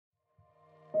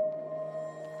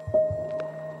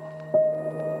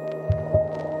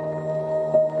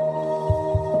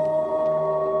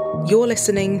You're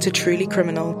listening to Truly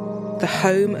Criminal, the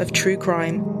home of true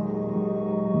crime.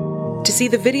 To see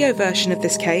the video version of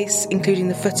this case, including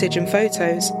the footage and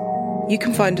photos, you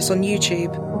can find us on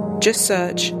YouTube. Just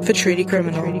search for Truly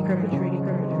Criminal.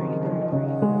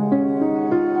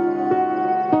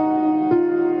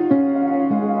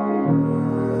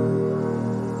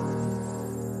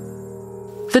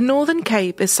 The Northern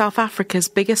Cape is South Africa's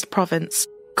biggest province,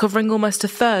 covering almost a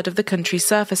third of the country's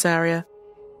surface area.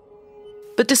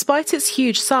 But despite its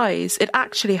huge size, it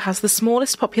actually has the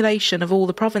smallest population of all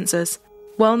the provinces.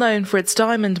 Well known for its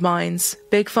diamond mines,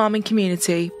 big farming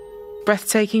community,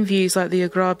 breathtaking views like the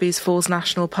Agrabes Falls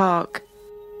National Park,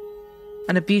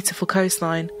 and a beautiful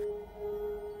coastline.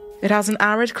 It has an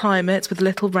arid climate with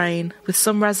little rain, with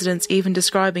some residents even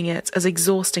describing it as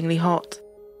exhaustingly hot.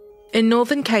 In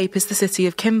Northern Cape is the city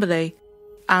of Kimberley,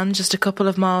 and just a couple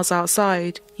of miles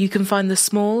outside, you can find the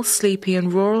small, sleepy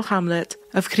and rural hamlet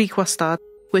of Griekwastad,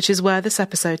 which is where this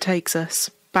episode takes us,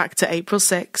 back to April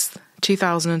 6th,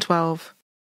 2012.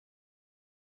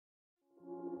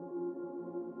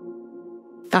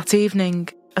 That evening,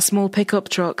 a small pickup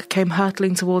truck came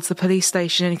hurtling towards the police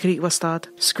station in Griekwastad,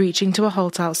 screeching to a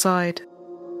halt outside.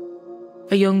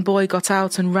 A young boy got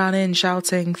out and ran in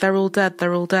shouting, "They're all dead,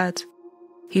 they're all dead."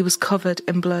 He was covered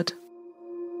in blood.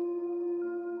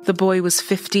 The boy was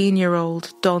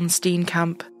 15-year-old Don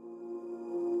Steenkamp.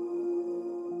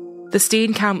 The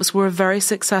Steenkamps were a very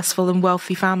successful and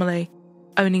wealthy family,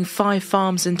 owning 5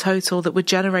 farms in total that were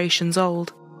generations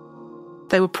old.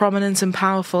 They were prominent and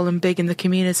powerful and big in the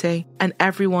community, and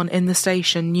everyone in the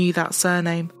station knew that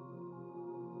surname.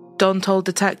 Don told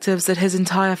detectives that his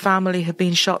entire family had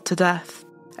been shot to death,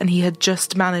 and he had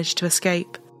just managed to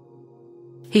escape.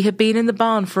 He had been in the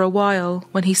barn for a while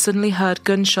when he suddenly heard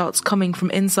gunshots coming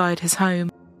from inside his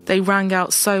home. They rang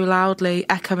out so loudly,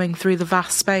 echoing through the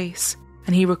vast space,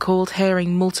 and he recalled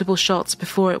hearing multiple shots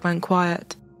before it went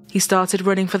quiet. He started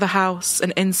running for the house,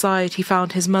 and inside he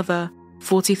found his mother,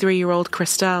 43-year-old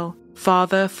Christelle,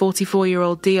 father,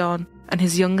 44-year-old Dion, and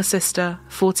his younger sister,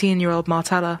 14-year-old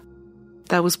Martella.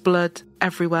 There was blood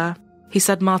everywhere. He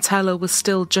said Martella was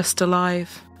still just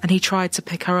alive, and he tried to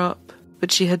pick her up,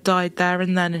 but she had died there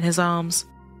and then in his arms.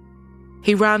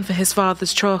 He ran for his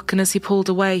father's truck, and as he pulled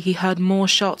away, he heard more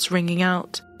shots ringing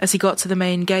out. As he got to the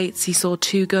main gates, he saw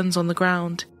 2 guns on the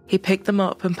ground. He picked them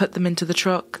up and put them into the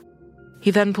truck. He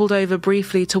then pulled over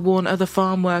briefly to warn other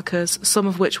farm workers, some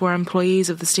of which were employees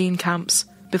of the Steenkamps,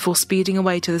 before speeding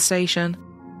away to the station.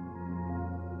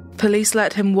 Police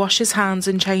let him wash his hands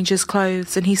and change his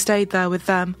clothes, and he stayed there with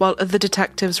them, while other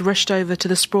detectives rushed over to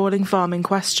the sprawling farm in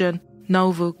question,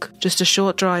 Novuk, just a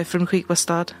short drive from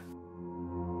Griekwastad.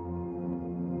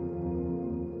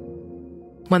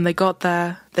 When they got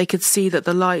there, they could see that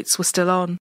the lights were still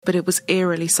on, but it was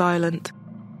eerily silent.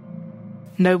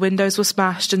 No windows were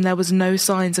smashed and there was no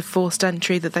signs of forced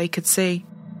entry that they could see.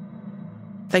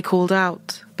 They called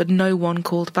out, but no one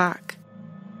called back.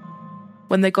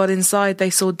 When they got inside, they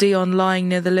saw Dion lying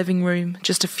near the living room,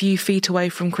 just a few feet away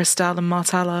from Christelle and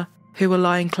Martella, who were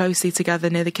lying closely together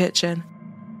near the kitchen.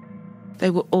 They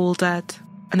were all dead,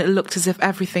 and it looked as if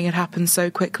everything had happened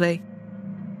so quickly.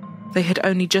 They had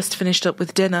only just finished up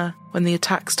with dinner when the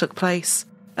attacks took place,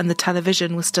 and the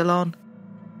television was still on.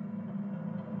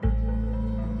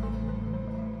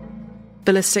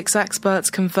 Ballistics experts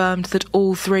confirmed that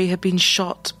all 3 had been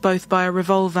shot both by a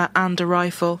revolver and a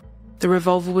rifle. The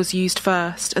revolver was used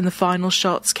first, and the final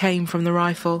shots came from the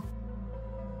rifle.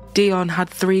 Dion had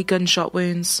 3 gunshot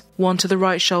wounds, one to the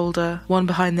right shoulder, one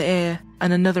behind the ear,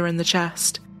 and another in the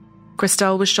chest.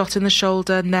 Christelle was shot in the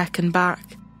shoulder, neck and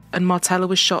back, and Martella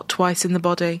was shot twice in the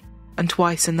body and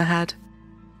twice in the head.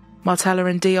 Martella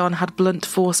and Dion had blunt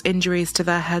force injuries to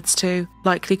their heads too,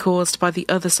 likely caused by the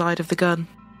other side of the gun.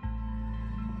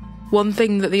 One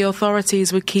thing that the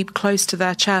authorities would keep close to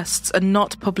their chests and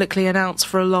not publicly announce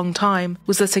for a long time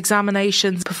was that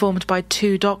examinations performed by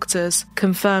 2 doctors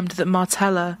confirmed that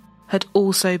Martella had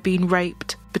also been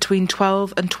raped between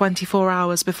 12 and 24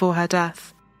 hours before her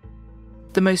death.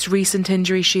 The most recent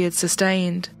injury she had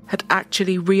sustained had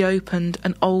actually reopened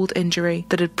an old injury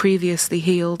that had previously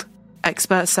healed.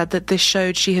 Experts said that this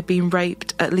showed she had been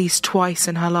raped at least twice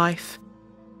in her life.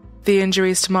 The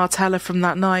injuries to Martella from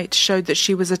that night showed that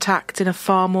she was attacked in a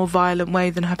far more violent way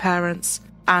than her parents,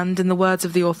 and, in the words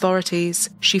of the authorities,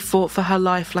 she fought for her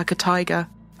life like a tiger.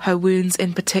 Her wounds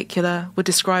in particular were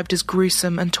described as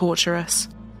gruesome and torturous.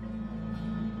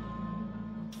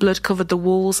 Blood covered the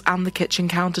walls and the kitchen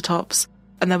countertops,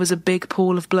 and there was a big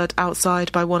pool of blood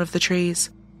outside by one of the trees.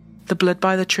 The blood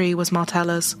by the tree was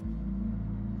Martella's.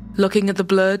 Looking at the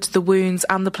blood, the wounds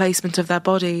and the placement of their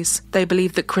bodies, they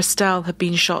believed that Christelle had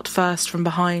been shot first from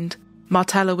behind.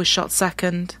 Martella was shot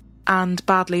second, and,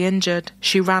 badly injured,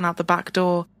 she ran out the back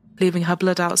door, leaving her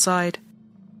blood outside.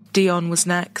 Dion was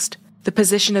next. The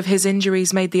position of his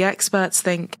injuries made the experts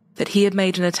think that he had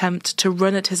made an attempt to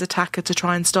run at his attacker to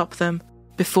try and stop them,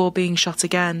 before being shot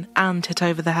again and hit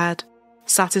over the head.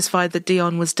 Satisfied that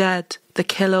Dion was dead, the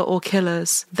killer or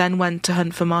killers then went to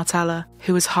hunt for Martella,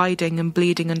 who was hiding and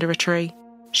bleeding under a tree.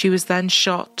 She was then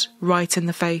shot right in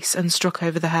the face and struck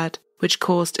over the head, which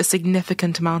caused a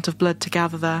significant amount of blood to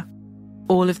gather there.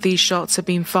 All of these shots had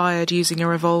been fired using a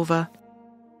revolver.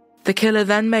 The killer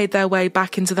then made their way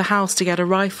back into the house to get a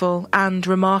rifle and,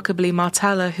 remarkably,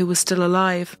 Martella, who was still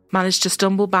alive, managed to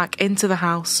stumble back into the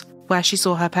house, where she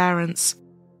saw her parents.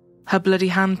 Her bloody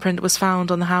handprint was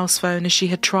found on the house phone as she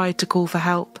had tried to call for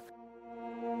help.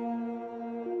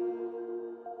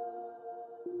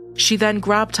 She then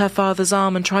grabbed her father's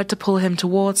arm and tried to pull him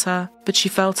towards her, but she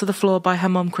fell to the floor by her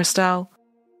mum Christelle.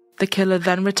 The killer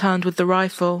then returned with the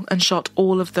rifle and shot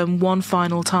all of them one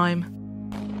final time.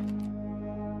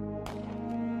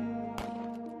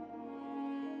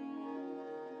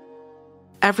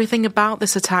 Everything about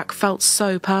this attack felt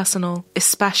so personal,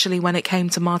 especially when it came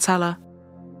to Martella.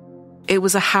 It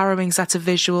was a harrowing set of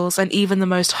visuals, and even the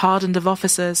most hardened of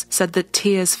officers said that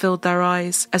tears filled their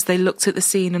eyes as they looked at the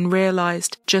scene and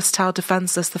realised just how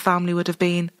defenceless the family would have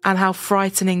been, and how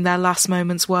frightening their last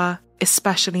moments were,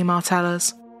 especially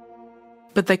Martella's.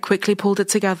 But they quickly pulled it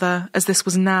together, as this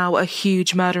was now a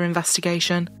huge murder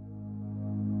investigation.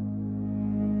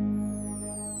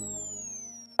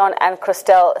 Dion and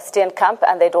Christelle Steenkamp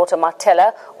and their daughter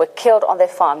Martella were killed on their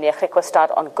farm near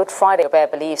Griekwastad on Good Friday. Bear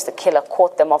believes the killer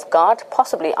caught them off guard,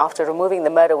 possibly after removing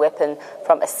the murder weapon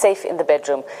from a safe in the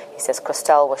bedroom. He says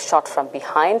Christelle was shot from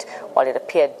behind, while it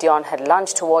appeared Dion had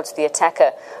lunged towards the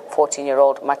attacker.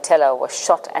 14-year-old Martella was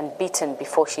shot and beaten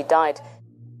before she died.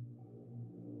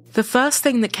 The first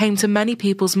thing that came to many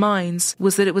people's minds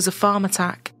was that it was a farm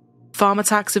attack. Farm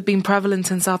attacks have been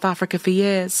prevalent in South Africa for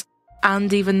years.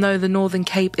 And even though the Northern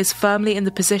Cape is firmly in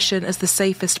the position as the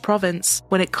safest province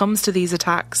when it comes to these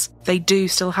attacks, they do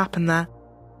still happen there.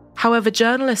 However,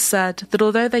 journalists said that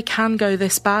although they can go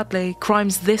this badly,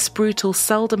 crimes this brutal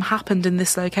seldom happened in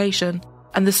this location,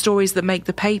 and the stories that make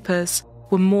the papers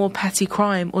were more petty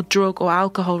crime or drug or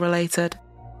alcohol related.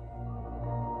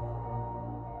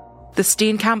 The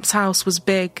Steenkamp's house was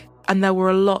big, and there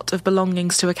were a lot of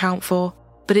belongings to account for.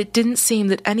 But it didn't seem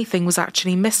that anything was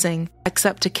actually missing,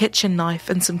 except a kitchen knife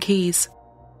and some keys.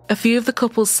 A few of the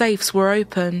couple's safes were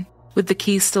open, with the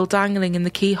keys still dangling in the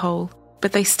keyhole,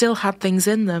 but they still had things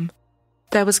in them.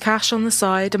 There was cash on the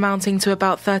side amounting to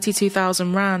about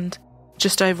 32,000 rand,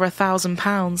 just over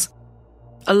 £1,000,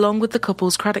 along with the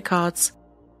couple's credit cards.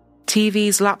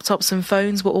 TVs, laptops and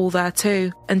phones were all there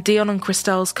too, and Dion and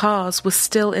Christelle's cars were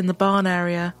still in the barn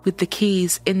area with the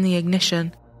keys in the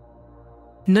ignition.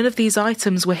 None of these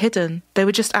items were hidden, they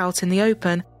were just out in the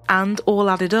open, and all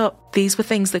added up, these were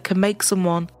things that can make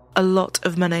someone a lot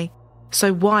of money.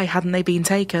 So why hadn't they been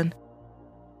taken?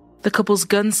 The couple's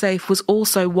gun safe was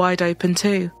also wide open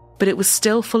too, but it was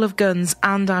still full of guns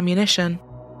and ammunition.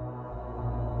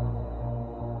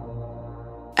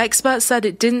 Experts said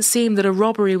it didn't seem that a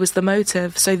robbery was the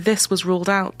motive, so this was ruled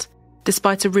out,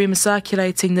 despite a rumour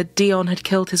circulating that Dion had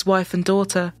killed his wife and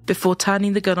daughter before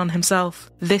turning the gun on himself.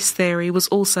 This theory was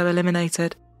also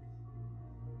eliminated.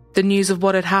 The news of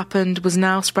what had happened was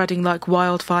now spreading like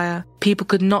wildfire. People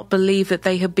could not believe that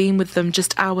they had been with them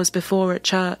just hours before at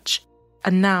church,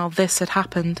 and now this had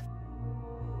happened.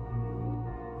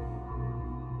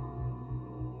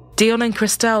 Dion and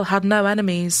Christelle had no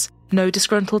enemies, no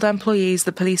disgruntled employees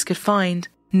the police could find,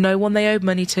 no one they owed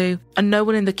money to, and no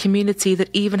one in the community that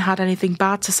even had anything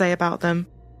bad to say about them.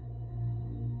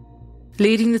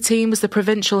 Leading the team was the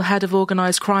provincial head of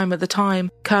organised crime at the time,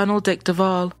 Colonel Dick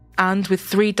Duval, and with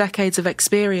 3 decades of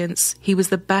experience, he was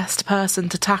the best person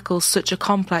to tackle such a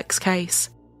complex case.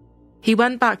 He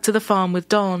went back to the farm with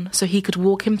Don so he could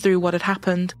walk him through what had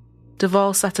happened.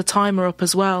 Duval set a timer up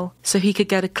as well so he could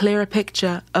get a clearer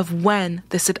picture of when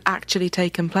this had actually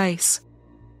taken place.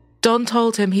 Don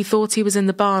told him he thought he was in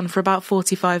the barn for about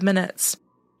 45 minutes.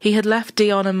 He had left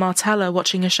Dion and Martella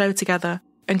watching a show together,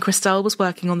 and Christelle was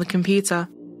working on the computer.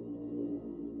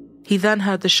 He then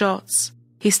heard the shots.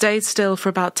 He stayed still for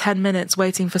about 10 minutes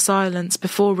waiting for silence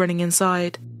before running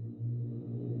inside.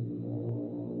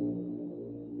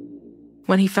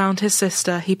 When he found his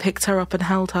sister, he picked her up and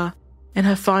held her. In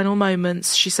her final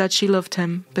moments, she said she loved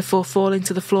him before falling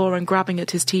to the floor and grabbing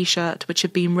at his t-shirt, which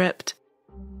had been ripped.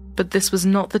 But this was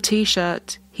not the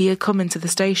t-shirt he had come into the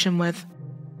station with.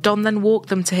 Don then walked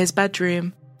them to his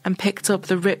bedroom and picked up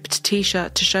the ripped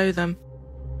t-shirt to show them.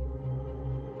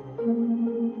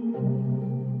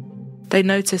 They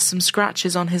noticed some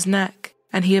scratches on his neck,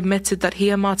 and he admitted that he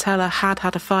and Martella had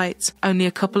had a fight only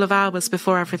a couple of hours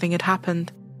before everything had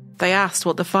happened. They asked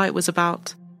what the fight was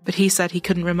about, but he said he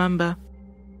couldn't remember.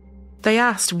 They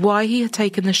asked why he had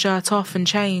taken the shirt off and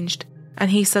changed, and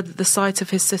he said that the sight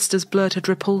of his sister's blood had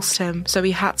repulsed him, so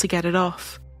he had to get it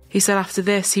off. He said after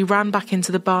this he ran back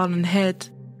into the barn and hid,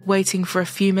 waiting for a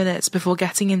few minutes before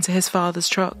getting into his father's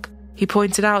truck. He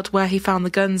pointed out where he found the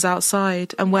guns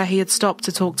outside and where he had stopped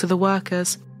to talk to the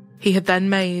workers. He had then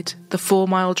made the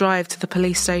 4-mile drive to the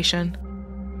police station.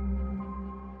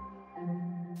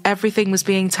 Everything was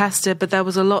being tested, but there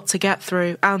was a lot to get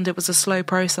through, and it was a slow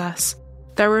process.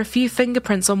 There were a few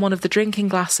fingerprints on one of the drinking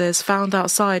glasses found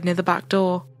outside near the back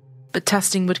door, but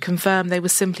testing would confirm they were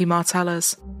simply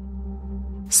Martella's.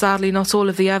 Sadly, not all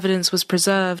of the evidence was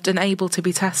preserved and able to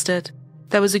be tested.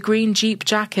 There was a green Jeep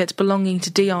jacket belonging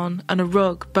to Dion and a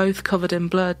rug, both covered in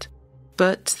blood.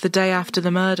 But the day after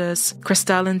the murders,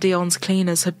 Christelle and Dion's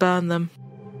cleaners had burned them.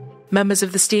 Members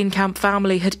of the Steenkamp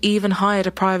family had even hired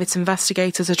a private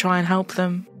investigator to try and help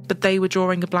them, but they were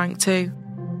drawing a blank too.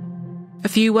 A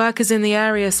few workers in the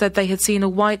area said they had seen a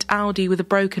white Audi with a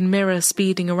broken mirror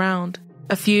speeding around.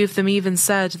 A few of them even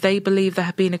said they believed there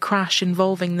had been a crash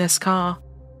involving this car.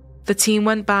 The team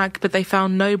went back, but they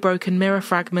found no broken mirror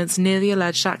fragments near the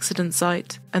alleged accident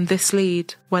site, and this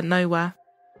lead went nowhere.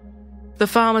 The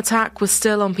farm attack was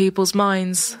still on people's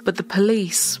minds, but the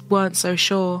police weren't so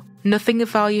sure. Nothing of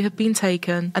value had been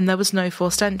taken, and there was no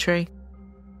forced entry.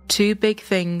 Two big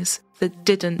things that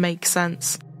didn't make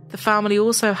sense. The family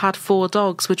also had 4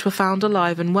 dogs which were found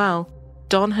alive and well.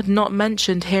 Don had not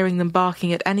mentioned hearing them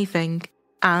barking at anything,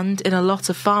 and in a lot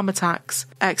of farm attacks,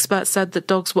 experts said that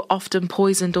dogs were often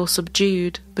poisoned or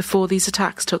subdued before these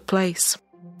attacks took place.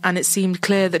 And it seemed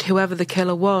clear that whoever the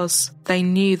killer was, they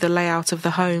knew the layout of the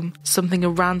home, something a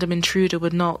random intruder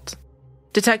would not.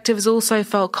 Detectives also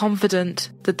felt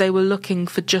confident that they were looking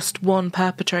for just one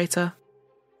perpetrator.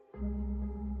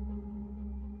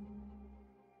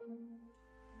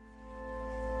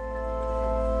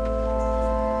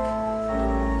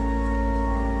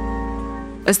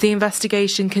 As the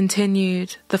investigation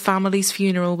continued, the family's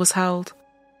funeral was held.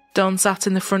 Don sat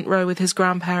in the front row with his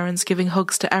grandparents, giving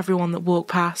hugs to everyone that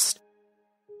walked past.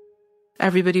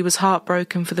 Everybody was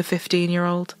heartbroken for the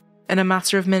 15-year-old. In a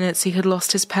matter of minutes, he had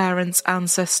lost his parents and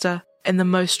sister in the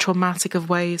most traumatic of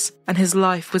ways, and his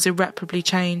life was irreparably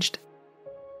changed.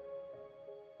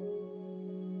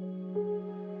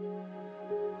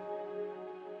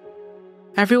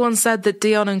 Everyone said that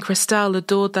Dion and Christelle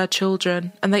adored their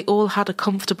children, and they all had a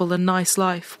comfortable and nice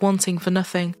life, wanting for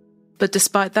nothing. But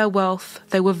despite their wealth,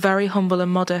 they were very humble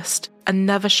and modest, and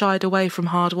never shied away from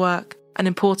hard work, an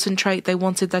important trait they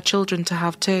wanted their children to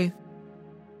have too.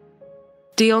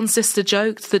 Dion's sister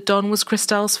joked that Don was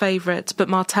Christelle's favourite, but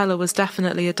Martella was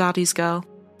definitely a daddy's girl.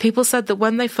 People said that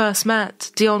when they first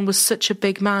met, Dion was such a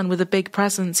big man with a big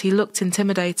presence he looked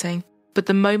intimidating. But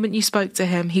the moment you spoke to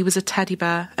him, he was a teddy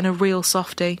bear and a real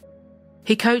softie.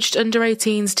 He coached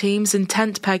under-18s teams in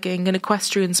tent pegging, an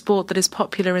equestrian sport that is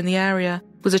popular in the area,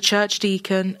 was a church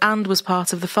deacon, and was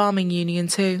part of the farming union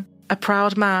too. A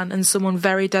proud man and someone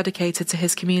very dedicated to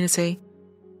his community.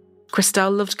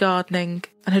 Christelle loved gardening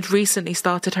and had recently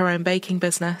started her own baking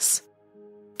business.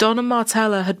 Don and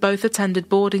Martella had both attended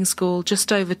boarding school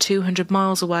just over 200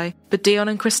 miles away, but Dion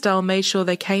and Christelle made sure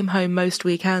they came home most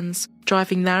weekends,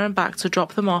 driving there and back to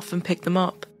drop them off and pick them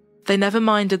up. They never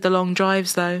minded the long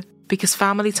drives though, because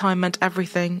family time meant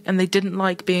everything and they didn't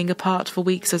like being apart for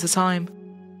weeks at a time.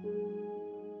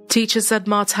 Teachers said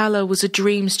Martella was a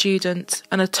dream student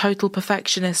and a total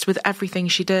perfectionist with everything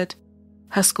she did.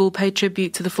 Her school paid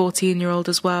tribute to the 14-year-old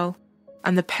as well,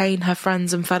 and the pain her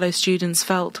friends and fellow students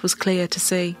felt was clear to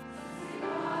see.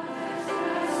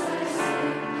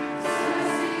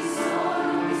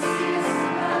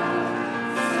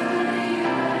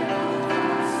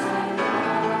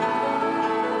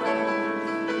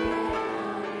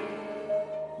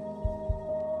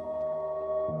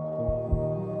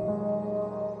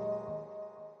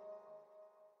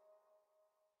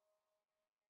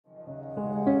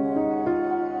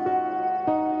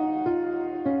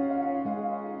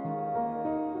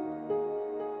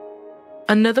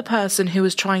 Another person who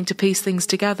was trying to piece things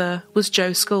together was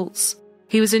Joe Schultz.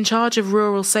 He was in charge of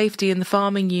rural safety in the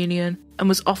farming union and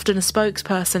was often a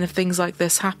spokesperson if things like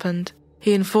this happened.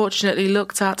 He unfortunately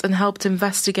looked at and helped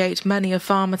investigate many a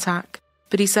farm attack,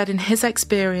 but he said in his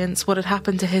experience what had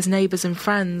happened to his neighbours and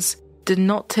friends did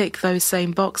not tick those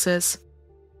same boxes.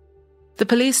 The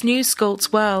police knew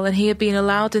Schultz well, and he had been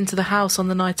allowed into the house on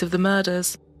the night of the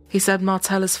murders. He said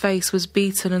Martella's face was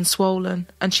beaten and swollen,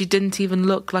 and she didn't even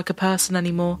look like a person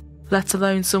anymore, let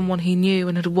alone someone he knew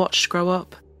and had watched grow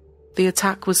up. The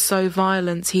attack was so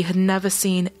violent he had never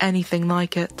seen anything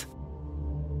like it.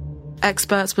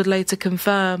 Experts would later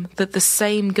confirm that the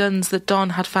same guns that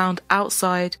Don had found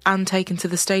outside and taken to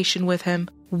the station with him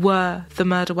were the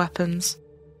murder weapons.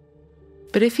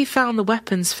 But if he found the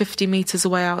weapons 50 metres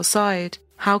away outside,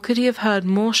 how could he have heard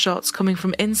more shots coming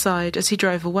from inside as he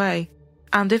drove away?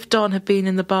 And if Don had been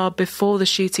in the bar before the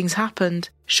shootings happened,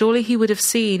 surely he would have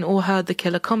seen or heard the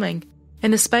killer coming.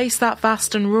 In a space that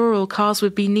vast and rural, cars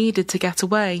would be needed to get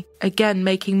away, again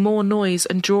making more noise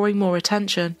and drawing more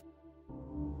attention.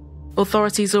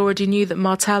 Authorities already knew that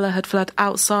Martella had fled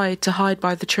outside to hide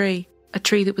by the tree, a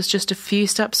tree that was just a few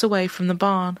steps away from the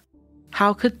barn.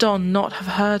 How could Don not have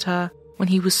heard her when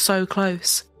he was so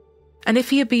close? And if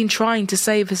he had been trying to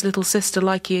save his little sister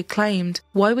like he had claimed,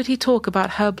 why would he talk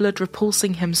about her blood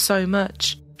repulsing him so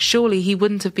much? Surely he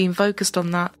wouldn't have been focused on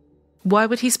that. Why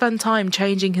would he spend time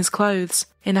changing his clothes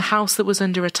in a house that was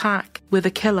under attack with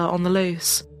a killer on the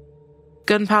loose?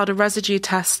 Gunpowder residue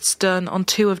tests done on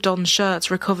 2 of Don's shirts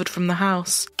recovered from the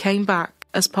house came back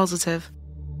as positive.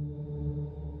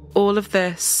 All of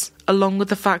this, along with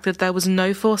the fact that there was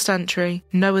no forced entry,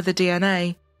 no other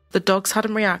DNA, the dogs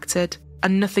hadn't reacted,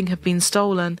 and nothing had been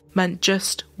stolen, meant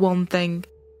just one thing.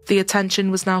 The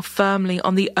attention was now firmly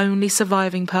on the only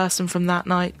surviving person from that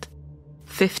night,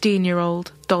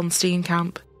 15-year-old Don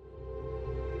Steenkamp.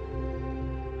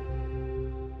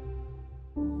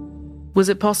 Was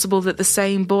it possible that the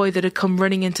same boy that had come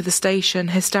running into the station,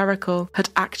 hysterical, had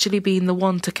actually been the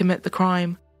one to commit the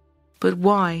crime? But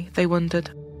why, they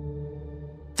wondered.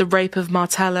 The rape of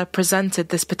Martella presented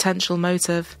this potential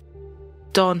motive.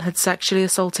 Don had sexually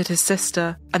assaulted his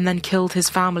sister and then killed his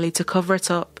family to cover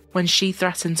it up when she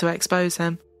threatened to expose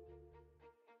him.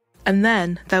 And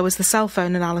then there was the cell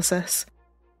phone analysis.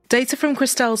 Data from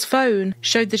Christelle's phone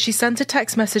showed that she sent a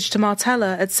text message to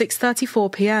Martella at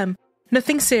 6:34 p.m.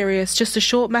 Nothing serious, just a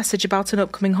short message about an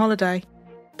upcoming holiday.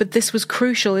 But this was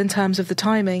crucial in terms of the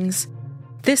timings.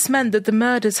 This meant that the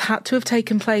murders had to have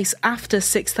taken place after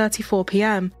 6:34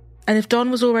 p.m, and if Don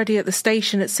was already at the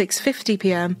station at 6:50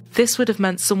 p.m, this would have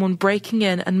meant someone breaking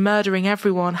in and murdering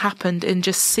everyone happened in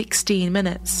just 16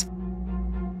 minutes.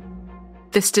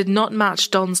 This did not match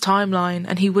Don's timeline,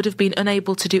 and he would have been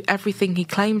unable to do everything he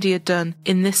claimed he had done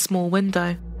in this small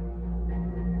window.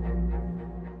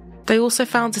 They also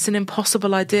found it an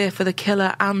impossible idea for the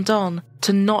killer and Don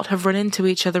to not have run into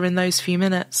each other in those few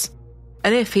minutes.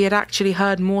 And if he had actually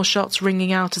heard more shots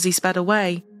ringing out as he sped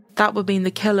away, that would mean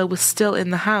the killer was still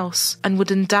in the house and would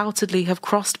undoubtedly have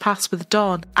crossed paths with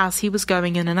Don as he was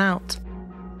going in and out.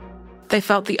 They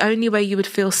felt the only way you would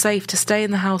feel safe to stay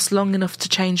in the house long enough to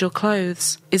change your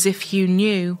clothes is if you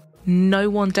knew no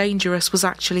one dangerous was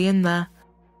actually in there.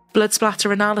 Blood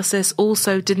splatter analysis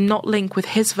also did not link with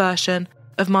his version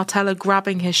of Martella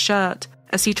grabbing his shirt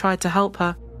as he tried to help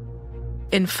her.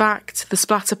 In fact, the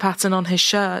splatter pattern on his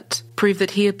shirt proved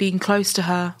that he had been close to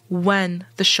her when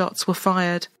the shots were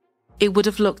fired. It would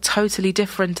have looked totally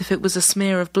different if it was a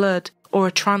smear of blood or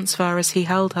a transfer as he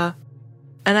held her.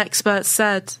 An expert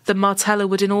said that Martella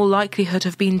would in all likelihood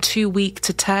have been too weak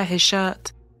to tear his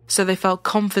shirt, so they felt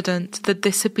confident that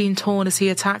this had been torn as he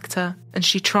attacked her and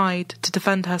she tried to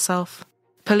defend herself.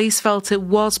 Police felt it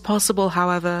was possible,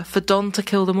 however, for Don to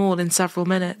kill them all in several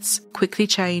minutes, quickly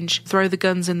change, throw the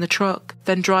guns in the truck,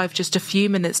 then drive just a few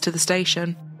minutes to the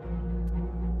station.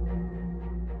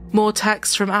 More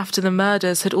texts from after the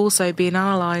murders had also been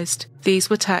analysed. These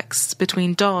were texts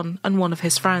between Don and one of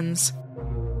his friends.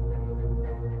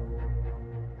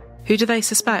 Who do they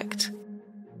suspect?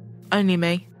 Only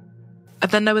me. Are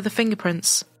there no other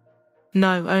fingerprints?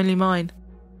 No, only mine.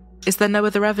 Is there no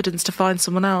other evidence to find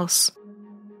someone else?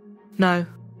 No,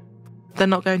 they're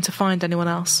not going to find anyone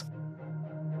else.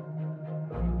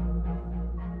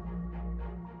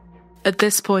 At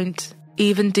this point,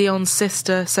 even Dion's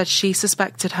sister said she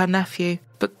suspected her nephew,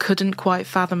 but couldn't quite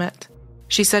fathom it.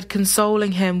 She said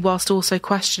consoling him whilst also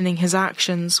questioning his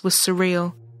actions was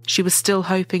surreal. She was still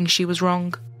hoping she was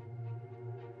wrong.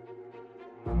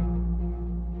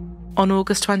 On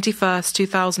August 21st,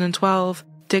 2012,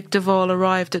 Dick Duvall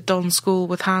arrived at Don's school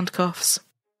with handcuffs.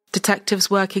 Detectives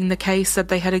working the case said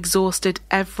they had exhausted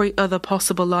every other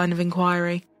possible line of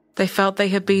inquiry. They felt they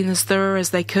had been as thorough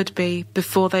as they could be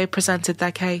before they had presented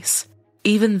their case.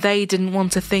 Even they didn't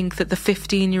want to think that the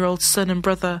 15-year-old son and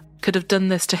brother could have done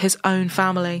this to his own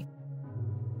family.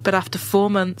 But after 4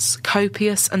 months,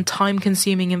 copious and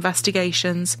time-consuming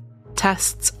investigations,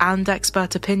 tests and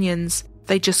expert opinions,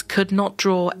 They just could not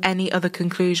draw any other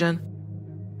conclusion.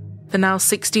 The now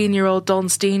 16-year-old Don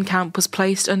Steenkamp was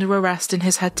placed under arrest in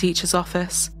his head teacher's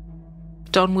office.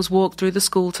 Don was walked through the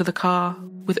school to the car,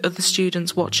 with other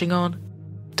students watching on.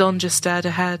 Don just stared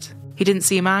ahead. He didn't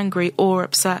seem angry or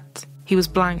upset. He was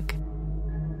blank.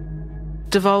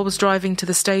 Duval was driving to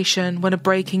the station when a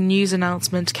breaking news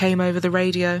announcement came over the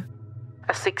radio.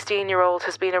 A 16-year-old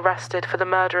has been arrested for the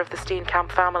murder of the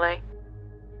Steenkamp family.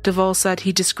 Duval said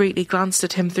he discreetly glanced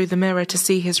at him through the mirror to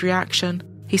see his reaction.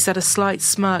 He said a slight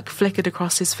smirk flickered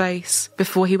across his face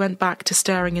before he went back to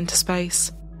staring into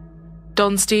space.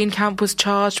 Don Steenkamp was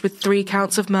charged with 3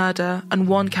 counts of murder and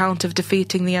 1 count of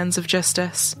defeating the ends of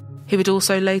justice. He would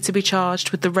also later be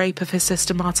charged with the rape of his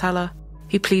sister Martella.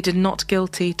 He pleaded not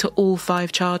guilty to all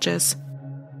 5 charges.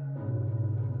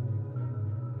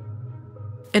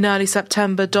 In early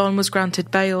September, Don was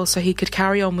granted bail so he could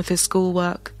carry on with his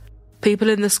schoolwork. People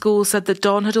in the school said that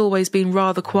Don had always been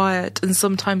rather quiet and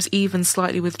sometimes even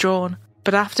slightly withdrawn,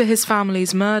 but after his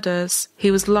family's murders, he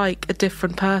was like a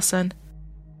different person.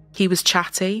 He was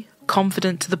chatty,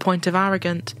 confident to the point of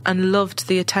arrogant, and loved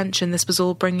the attention this was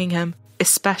all bringing him,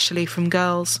 especially from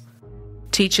girls.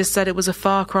 Teachers said it was a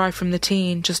far cry from the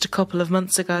teen just a couple of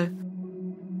months ago.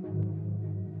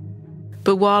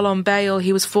 But while on bail,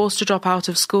 he was forced to drop out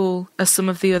of school as some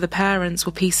of the other parents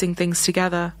were piecing things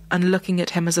together and looking at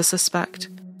him as a suspect.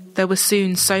 There were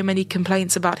soon so many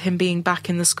complaints about him being back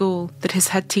in the school that his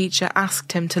head teacher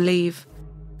asked him to leave.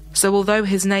 So although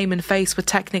his name and face were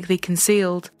technically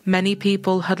concealed, many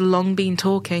people had long been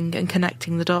talking and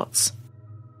connecting the dots.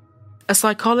 A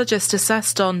psychologist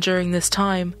assessed Don during this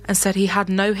time and said he had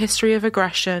no history of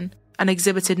aggression and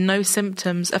exhibited no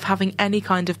symptoms of having any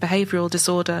kind of behavioural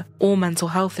disorder or mental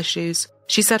health issues.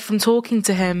 She said from talking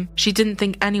to him, she didn't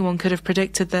think anyone could have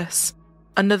predicted this.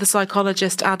 Another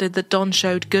psychologist added that Don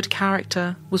showed good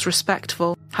character, was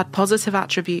respectful, had positive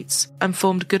attributes, and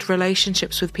formed good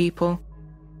relationships with people.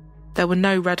 There were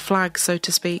no red flags, so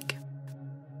to speak.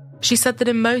 She said that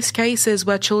in most cases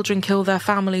where children kill their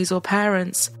families or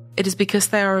parents, it is because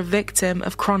they are a victim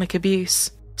of chronic abuse.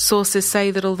 Sources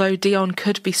say that although Dion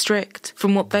could be strict,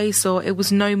 from what they saw it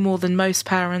was no more than most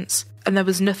parents, and there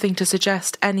was nothing to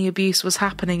suggest any abuse was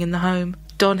happening in the home.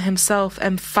 Don himself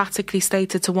emphatically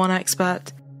stated to one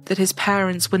expert that his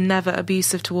parents were never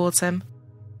abusive towards him.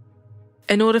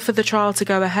 In order for the trial to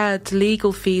go ahead,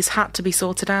 legal fees had to be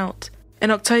sorted out. In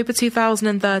October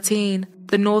 2013,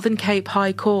 the Northern Cape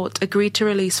High Court agreed to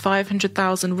release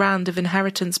 500,000 rand of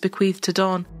inheritance bequeathed to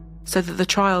Don so that the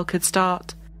trial could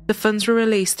start. The funds were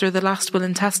released through the last will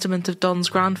and testament of Don's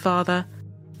grandfather.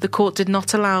 The court did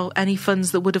not allow any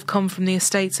funds that would have come from the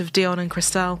estates of Dion and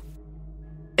Christelle.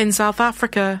 In South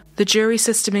Africa, the jury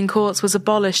system in courts was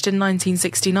abolished in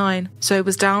 1969, so it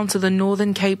was down to the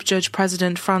Northern Cape Judge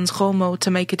President Frans Gomo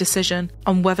to make a decision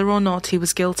on whether or not he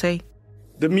was guilty.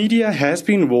 The media has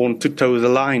been warned to toe the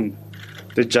line.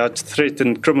 The judge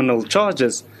threatened criminal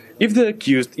charges if the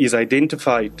accused is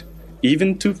identified,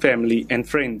 even to family and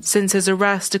friends. Since his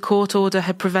arrest, a court order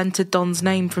had prevented Don's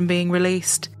name from being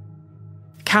released.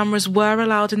 Cameras were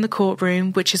allowed in the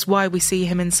courtroom, which is why we see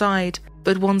him inside,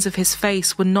 but ones of his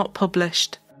face were not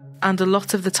published, and a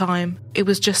lot of the time, it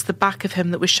was just the back of him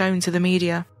that was shown to the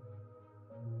media.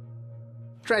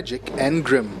 Tragic and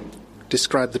grim.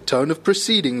 Describe the tone of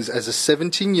proceedings as a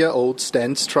 17-year-old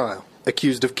stands trial,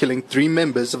 accused of killing 3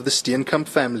 members of the Steenkamp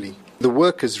family. The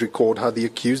workers record how the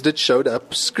accused had showed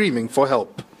up screaming for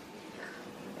help.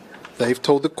 They've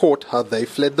told the court how they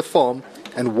fled the farm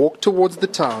and walked towards the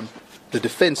town. The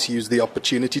defense used the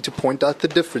opportunity to point out the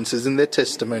differences in their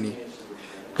testimony,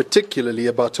 particularly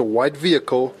about a white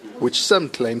vehicle which some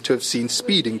claim to have seen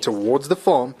speeding towards the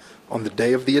farm on the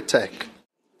day of the attack.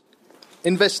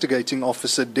 Investigating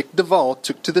officer Dick Duval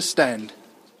took to the stand,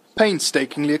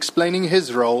 painstakingly explaining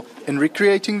his role in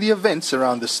recreating the events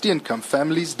around the Steenkamp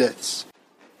family's deaths.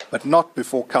 But not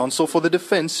before counsel for the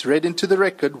defense read into the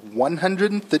record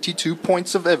 132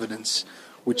 points of evidence,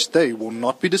 which they will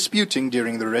not be disputing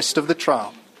during the rest of the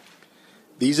trial.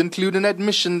 These include an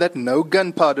admission that no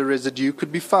gunpowder residue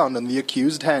could be found on the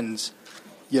accused's hands,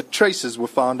 yet traces were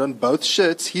found on both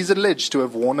shirts he's alleged to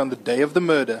have worn on the day of the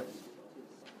murder.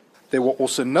 There were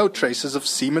also no traces of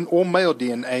semen or male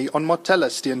DNA on Martella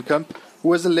Steenkamp, who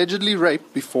was allegedly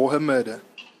raped before her murder.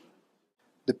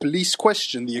 The police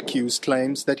questioned the accused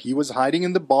claims that he was hiding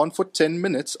in the barn for 10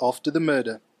 minutes after the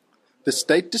murder. The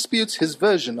state disputes his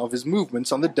version of his movements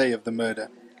on the day of the murder,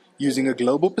 using a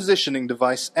global positioning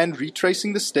device and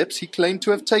retracing the steps he claimed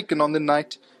to have taken on the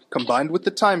night, combined with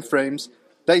the time frames.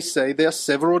 They say there are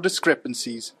several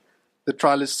discrepancies. The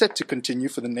trial is set to continue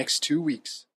for the next 2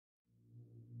 weeks.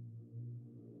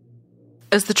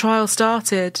 As the trial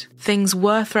started, things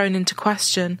were thrown into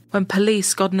question when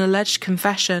police got an alleged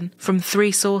confession from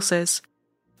 3 sources,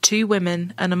 2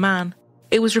 women and a man.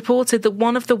 It was reported that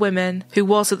one of the women, who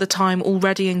was at the time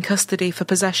already in custody for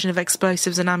possession of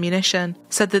explosives and ammunition,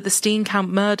 said that the Steenkamp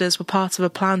murders were part of a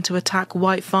plan to attack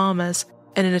white farmers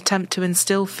in an attempt to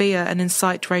instill fear and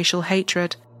incite racial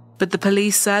hatred. But the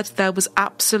police said there was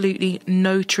absolutely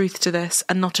no truth to this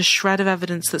and not a shred of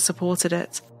evidence that supported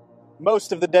it.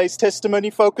 Most of the day's testimony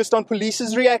focused on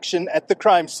police's reaction at the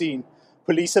crime scene.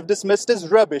 Police have dismissed as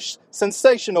rubbish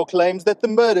sensational claims that the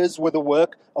murders were the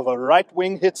work of a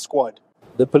right-wing hit squad.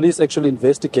 The police actually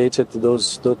investigated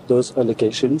those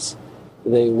allegations.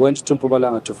 They went to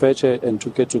Mpumalanga to fetch her and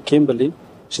took her to Kimberley.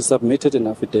 She submitted an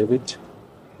affidavit.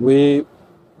 We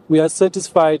are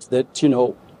satisfied that,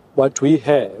 what we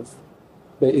have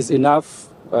is enough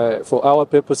for our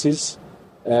purposes.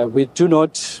 We do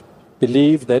not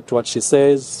believe that what she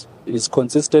says is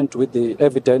consistent with the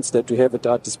evidence that we have at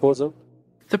our disposal.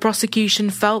 The prosecution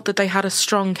felt that they had a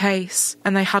strong case,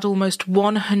 and they had almost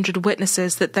 100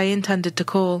 witnesses that they intended to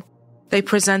call. They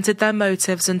presented their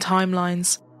motives and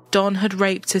timelines. Don had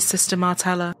raped his sister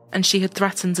Martella, and she had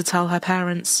threatened to tell her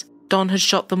parents. Don had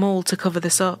shot them all to cover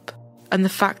this up. And the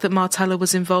fact that Martella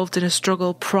was involved in a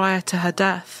struggle prior to her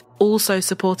death also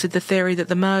supported the theory that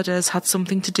the murders had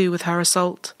something to do with her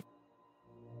assault.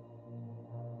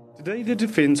 Today the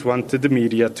defense wanted the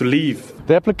media to leave.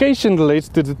 The application relates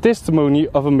to the testimony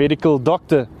of a medical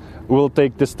doctor who will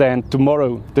take the stand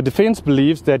tomorrow. The defense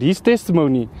believes that his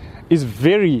testimony is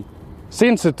very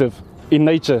sensitive in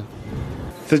nature.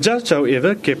 The judge,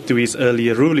 however, kept to his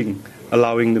earlier ruling,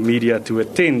 allowing the media to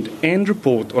attend and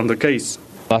report on the case.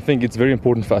 I think it's very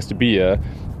important for us to be here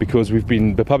because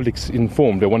the public's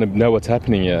informed. They want to know what's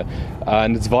happening here.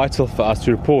 And it's vital for us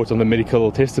to report on the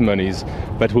medical testimonies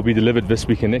that will be delivered this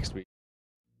week and next week.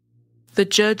 The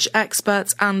judge,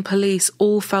 experts and police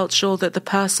all felt sure that the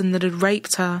person that had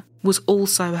raped her was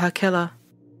also her killer.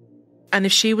 And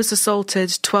if she was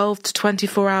assaulted 12 to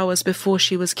 24 hours before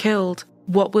she was killed,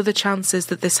 what were the chances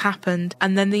that this happened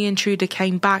and then the intruder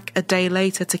came back a day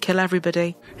later to kill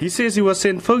everybody? He says he was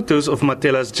sent photos of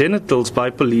Martella's genitals by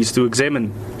police to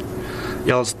examine.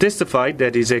 Els testified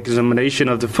that his examination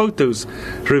of the photos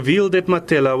revealed that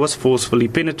Martella was forcefully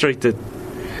penetrated,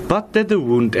 but that the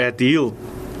wound had healed.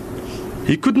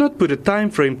 He could not put a time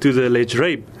frame to the alleged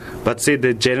rape, but said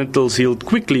the genitals healed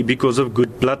quickly because of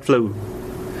good blood flow.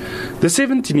 The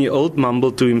 17-year-old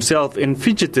mumbled to himself and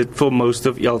fidgeted for most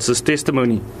of Els's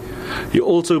testimony. He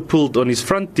also pulled on his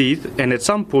front teeth and at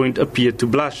some point appeared to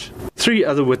blush. 3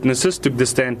 other witnesses took the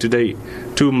stand today.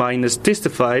 2 minors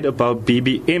testified about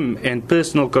BBM and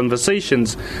personal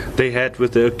conversations they had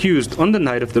with the accused on the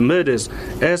night of the murders,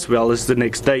 as well as the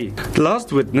next day. The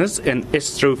last witness, an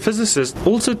astrophysicist,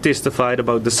 also testified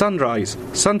about the sunrise,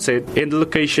 sunset, and the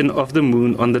location of the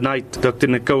moon on the night. Dr.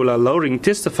 Nicola Loring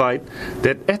testified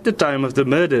that at the time of the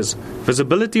murders,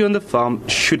 visibility on the farm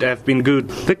should have been good.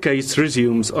 The case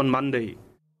resumes on Monday.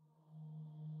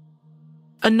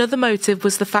 Another motive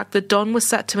was the fact that Don was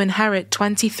set to inherit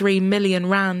 23 million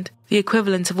rand, the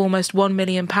equivalent of almost £1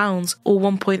 million or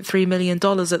 $1.3 million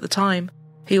at the time.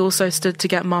 He also stood to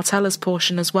get Martella's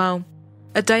portion as well.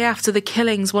 A day after the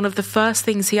killings, one of the first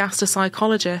things he asked a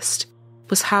psychologist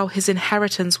was how his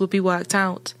inheritance would be worked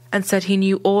out, and said he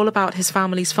knew all about his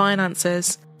family's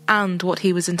finances and what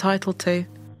he was entitled to.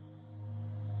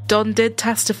 Don did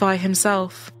testify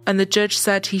himself, and the judge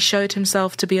said he showed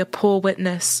himself to be a poor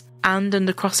witness, and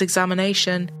under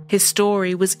cross-examination, his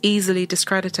story was easily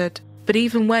discredited. But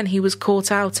even when he was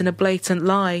caught out in a blatant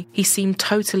lie, he seemed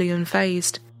totally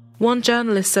unfazed. One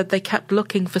journalist said they kept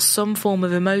looking for some form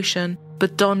of emotion,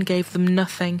 but Don gave them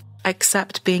nothing,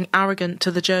 except being arrogant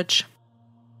to the judge.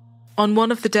 On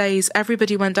one of the days,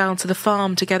 everybody went down to the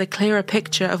farm to get a clearer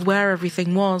picture of where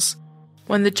everything was.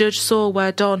 When the judge saw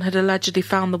where Don had allegedly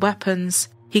found the weapons,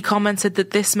 he commented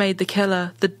that this made the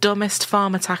killer the dumbest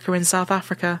farm attacker in South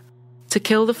Africa. To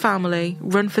kill the family,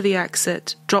 run for the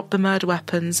exit, drop the murder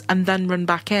weapons, and then run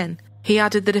back in. He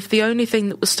added that if the only thing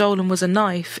that was stolen was a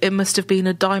knife, it must have been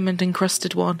a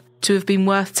diamond-encrusted one, to have been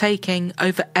worth taking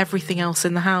over everything else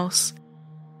in the house.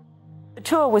 The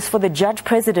tour was for the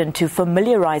judge-president to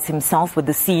familiarize himself with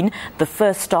the scene. The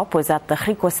first stop was at the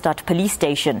Griekwastad police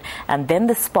station, and then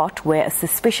the spot where a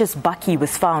suspicious bakkie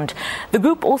was found. The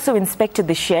group also inspected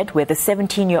the shed where the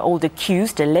 17-year-old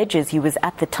accused alleges he was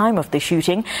at the time of the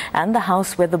shooting, and the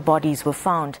house where the bodies were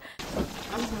found.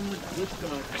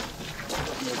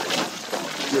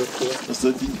 Is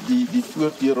dit die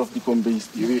voordeur of die kombuis?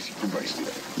 Hier is die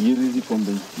kombuisdeur. Hier is die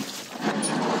kombuisdeur.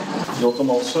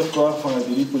 Heeltemal sirklaar vanuit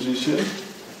hierdie posisie,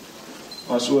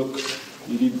 as ook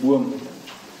hierdie boom.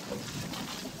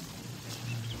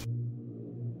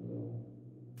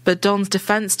 But Don's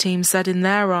defence team said in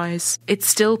their eyes, it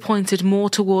still pointed more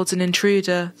towards an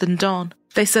intruder than Don.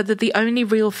 They said that the only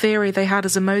real theory they had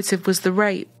as a motive was the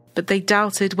rape, but they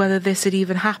doubted whether this had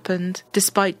even happened,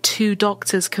 despite 2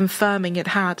 doctors confirming it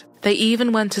had. They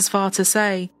even went as far to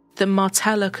say that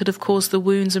Martella could have caused the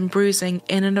wounds and bruising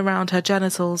in and around her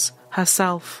genitals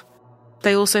herself.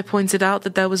 They also pointed out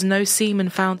that there was no semen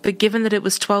found, but given that it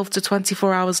was 12 to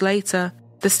 24 hours later,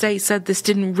 the state said this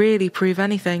didn't really prove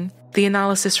anything. The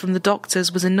analysis from the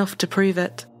doctors was enough to prove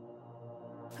it.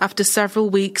 After several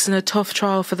weeks and a tough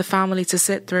trial for the family to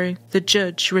sit through, the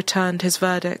judge returned his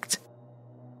verdict.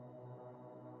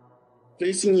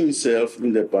 Placing himself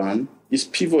in the barn is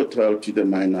pivotal to the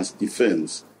minor's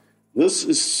defense. This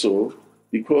is so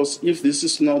because if this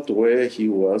is not where he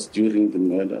was during the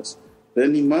murders,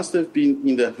 then he must have been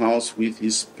in the house with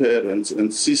his parents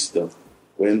and sister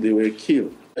when they were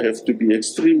killed. I have to be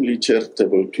extremely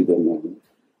charitable to the man.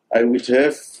 I would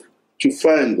have to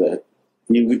find that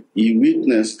he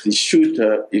witnessed the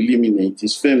shooter eliminate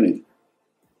his family.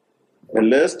 A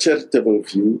less charitable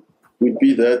view would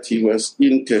be that he was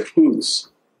in cahoots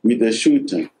with the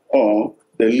shooter, or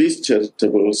the least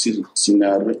charitable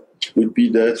scenario would be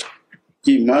that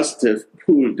he must have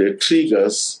pulled the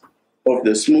triggers of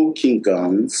the smoking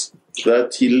guns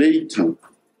that he later,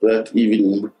 that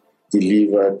evening,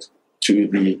 delivered to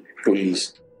the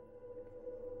police.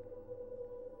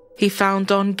 He found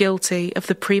Don guilty of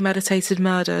the premeditated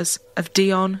murders of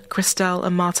Dion, Christelle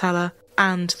and Martella,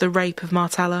 and the rape of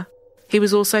Martella. He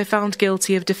was also found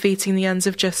guilty of defeating the ends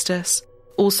of justice,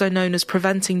 also known as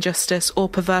preventing justice or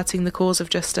perverting the cause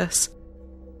of justice.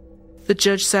 The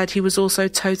judge said he was also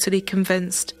totally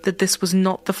convinced that this was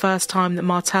not the first time that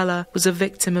Martella was a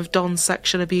victim of Don's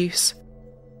sexual abuse.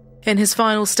 In his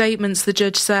final statements, the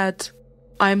judge said,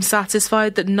 "I am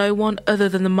satisfied that no one other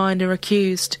than the minor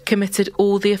accused committed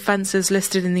all the offences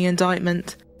listed in the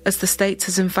indictment, as the state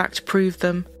has in fact proved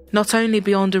them, not only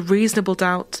beyond a reasonable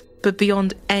doubt, but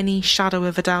beyond any shadow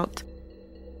of a doubt.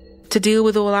 To deal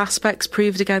with all aspects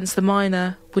proved against the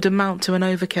minor would amount to an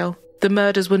overkill. The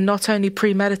murders were not only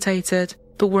premeditated,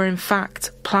 but were in fact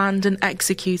planned and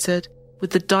executed with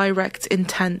the direct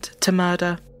intent to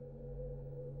murder."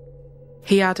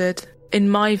 He added, "In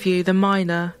my view, the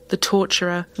minor, the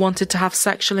torturer, wanted to have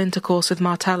sexual intercourse with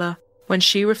Martella. When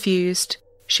she refused,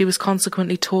 she was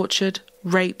consequently tortured,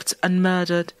 raped and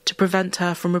murdered to prevent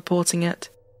her from reporting it.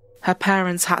 Her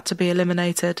parents had to be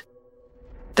eliminated.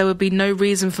 There would be no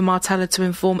reason for Martella to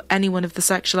inform anyone of the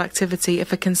sexual activity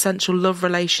if a consensual love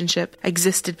relationship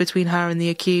existed between her and the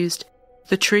accused.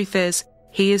 The truth is,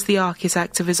 he is the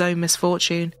architect of his own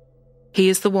misfortune. He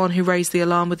is the one who raised the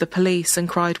alarm with the police and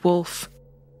cried wolf."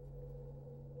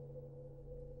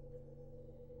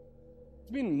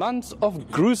 It's been months of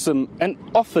gruesome and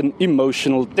often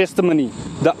emotional testimony.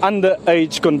 The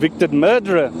underage convicted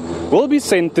murderer will be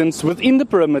sentenced within the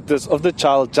perimeters of the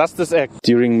Child Justice Act.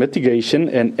 During mitigation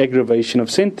and aggravation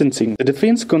of sentencing, the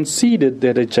defence conceded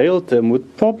that a jail term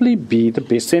would probably be the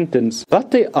best sentence,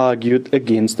 but they argued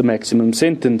against the maximum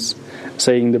sentence,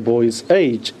 saying the boy's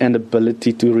age and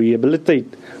ability to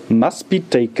rehabilitate must be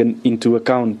taken into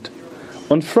account.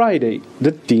 On Friday,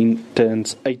 the teen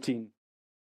turns 18.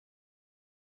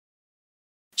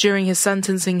 During his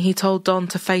sentencing, he told Don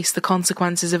to face the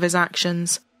consequences of his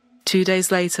actions. 2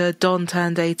 days later, Don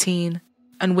turned 18,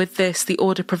 and with this, the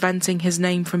order preventing his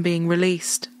name from being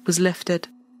released was lifted.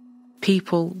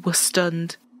 People were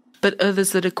stunned, but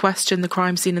others that had questioned the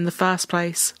crime scene in the first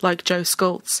place, like Joe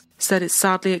Skultz, said it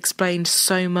sadly explained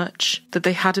so much that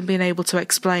they hadn't been able to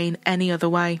explain any other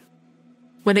way.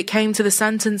 When it came to the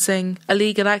sentencing, a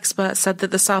legal expert said that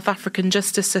the South African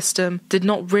justice system did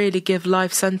not really give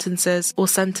life sentences or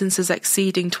sentences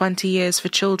exceeding 20 years for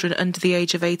children under the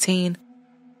age of 18.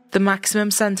 The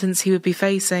maximum sentence he would be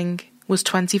facing was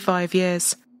 25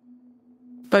 years.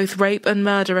 Both rape and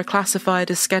murder are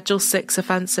classified as Schedule 6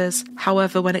 offences.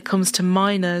 However, when it comes to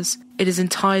minors, it is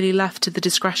entirely left to the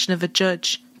discretion of a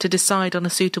judge to decide on a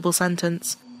suitable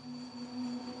sentence.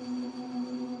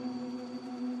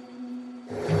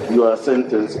 You are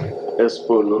sentenced as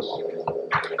follows.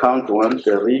 Count 1,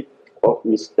 the rape of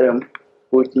Miss M,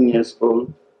 14 years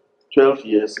old, 12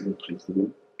 years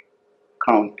imprisonment.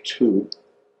 Count 2,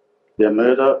 the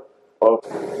murder of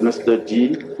Mr.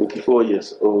 D, 44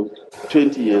 years old,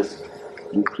 20 years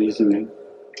imprisonment.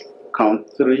 Count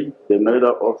 3, the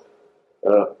murder of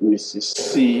Mrs.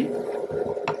 C,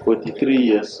 43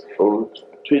 years old,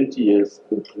 20 years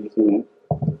imprisonment.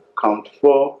 Count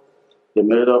 4, the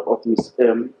murder of Miss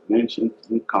M, mentioned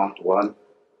in count 1,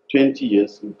 20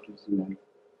 years imprisonment.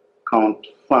 Count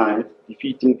 5,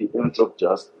 defeating the ends of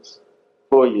justice.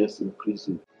 4 years in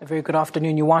prison. A very good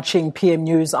afternoon. You're watching PM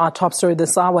News. Our top story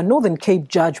this hour. Northern Cape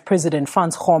Judge President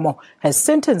Frans Gomo has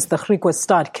sentenced the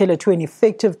Griekwastad killer to an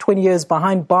effective 20 years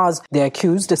behind bars. The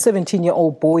accused, a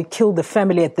 17-year-old boy, killed the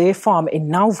family at their farm in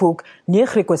Nauvhoek near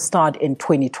Griekwastad in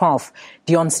 2012.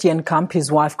 Dion Steenkamp,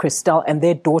 his wife Christel, and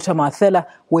their daughter Marcella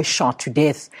were shot to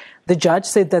death. The judge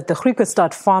said that the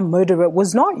Griekwastad farm murderer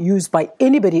was not used by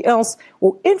anybody else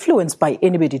or influenced by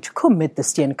anybody to commit the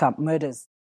Steenkamp murders.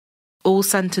 All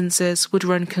sentences would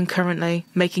run concurrently,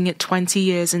 making it 20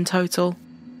 years in total.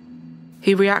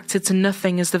 He reacted to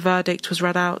nothing as the verdict was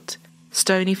read out.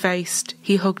 Stony-faced,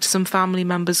 he hugged some family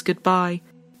members goodbye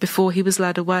before he was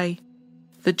led away.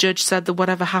 The judge said that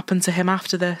whatever happened to him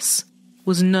after this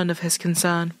was none of his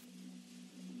concern.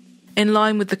 In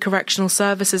line with the Correctional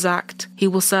Services Act, he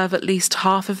will serve at least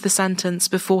half of the sentence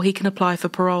before he can apply for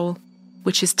parole,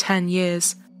 which is 10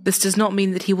 years. This does not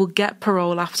mean that he will get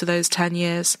parole after those 10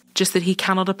 years, just that he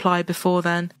cannot apply before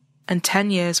then, and 10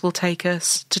 years will take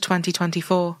us to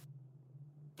 2024.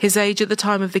 His age at the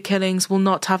time of the killings will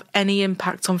not have any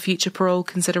impact on future parole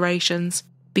considerations,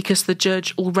 because the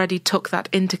judge already took that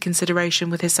into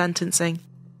consideration with his sentencing.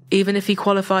 Even if he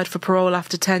qualified for parole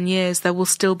after 10 years, there will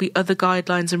still be other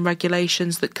guidelines and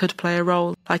regulations that could play a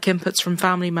role, like inputs from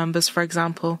family members, for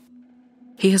example.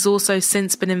 He has also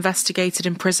since been investigated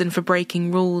in prison for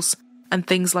breaking rules, and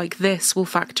things like this will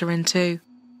factor in too.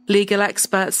 Legal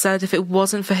experts said if it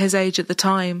wasn't for his age at the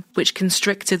time, which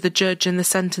constricted the judge in the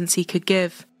sentence he could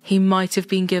give, he might have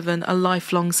been given a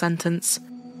lifelong sentence.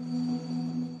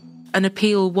 An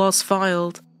appeal was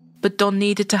filed, but Don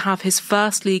needed to have his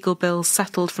first legal bill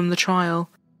settled from the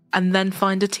trial, and then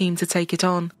find a team to take it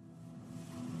on.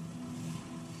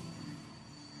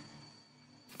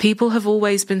 People have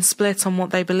always been split on what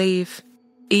they believe,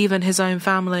 even his own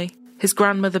family. His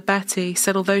grandmother Betty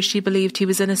said although she believed he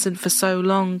was innocent for so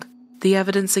long, the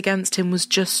evidence against him was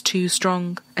just too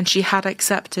strong, and she had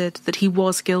accepted that he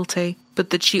was guilty, but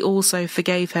that she also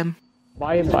forgave him.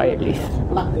 I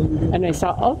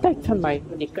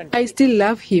still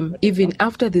love him even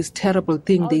after this terrible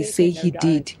thing they say he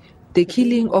did. The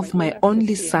killing of my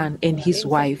only son and his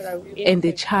wife, and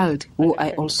the child who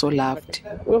I also loved.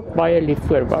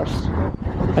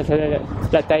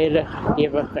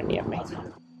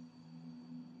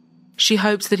 She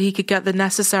hoped that he could get the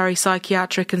necessary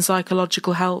psychiatric and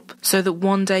psychological help so that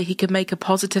one day he could make a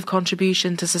positive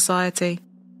contribution to society.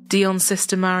 Dion's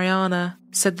sister Mariana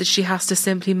said that she has to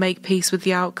simply make peace with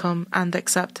the outcome and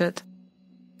accept it.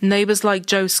 Neighbours like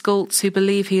Joe Skultz, who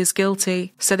believe he is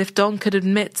guilty, said if Don could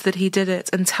admit that he did it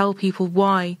and tell people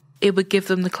why, it would give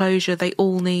them the closure they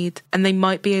all need, and they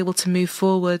might be able to move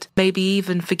forward, maybe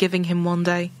even forgiving him one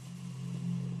day.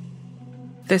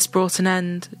 This brought an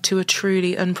end to a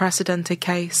truly unprecedented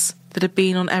case that had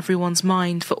been on everyone's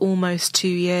mind for almost 2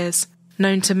 years.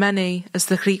 Known to many as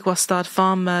the Griekwastad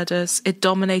farm murders, it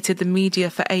dominated the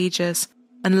media for ages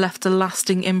and left a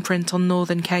lasting imprint on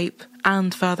Northern Cape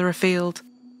and further afield.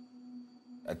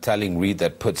 A telling read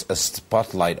that puts a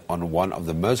spotlight on one of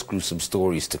the most gruesome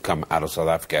stories to come out of South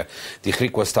Africa. The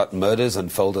Griekwastad murders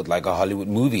unfolded like a Hollywood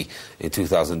movie. In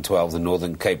 2012, the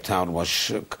Northern Cape town was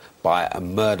shook by a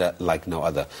murder like no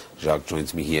other. Jacques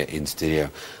joins me here in studio.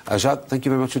 Jacques, thank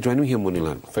you very much for joining me here on Morning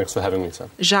Line. Thanks for having me, sir.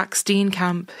 Jacques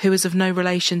Steenkamp, who is of no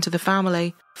relation to the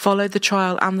family, followed the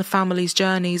trial and the family's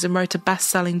journeys and wrote a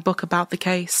best-selling book about the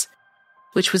case,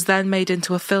 which was then made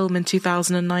into a film in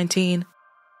 2019.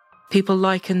 People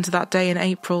likened that day in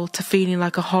April to feeling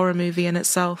like a horror movie in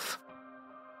itself.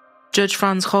 Judge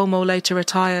Frans Gomo later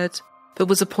retired, but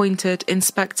was appointed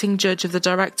Inspecting Judge of the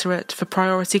Directorate for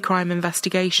Priority Crime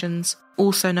Investigations,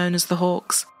 also known as the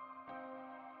Hawks.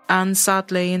 And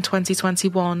sadly, in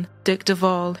 2021, Dick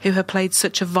Duvall, who had played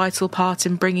such a vital part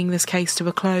in bringing this case to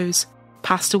a close,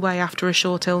 passed away after a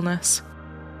short illness.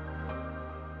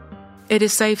 It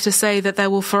is safe to say that there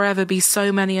will forever be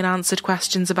so many unanswered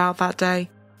questions about that day,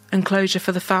 and closure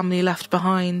for the family left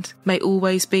behind may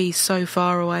always be so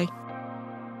far away.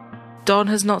 Don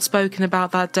has not spoken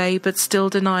about that day but still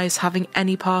denies having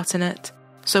any part in it,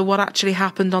 so what actually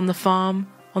happened on the farm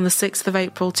on the 6th of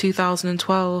April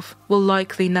 2012 will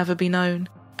likely never be known,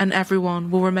 and everyone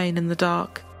will remain in the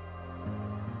dark.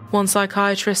 One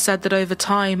psychiatrist said that over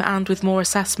time and with more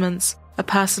assessments, a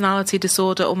personality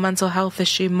disorder or mental health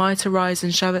issue might arise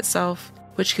and show itself,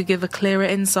 which could give a clearer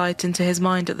insight into his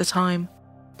mind at the time.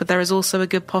 But there is also a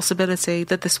good possibility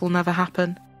that this will never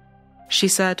happen. She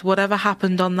said whatever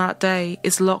happened on that day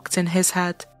is locked in his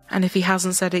head, and if he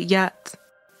hasn't said it yet,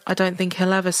 I don't think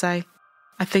he'll ever say.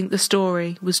 I think the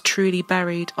story was truly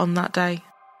buried on that day.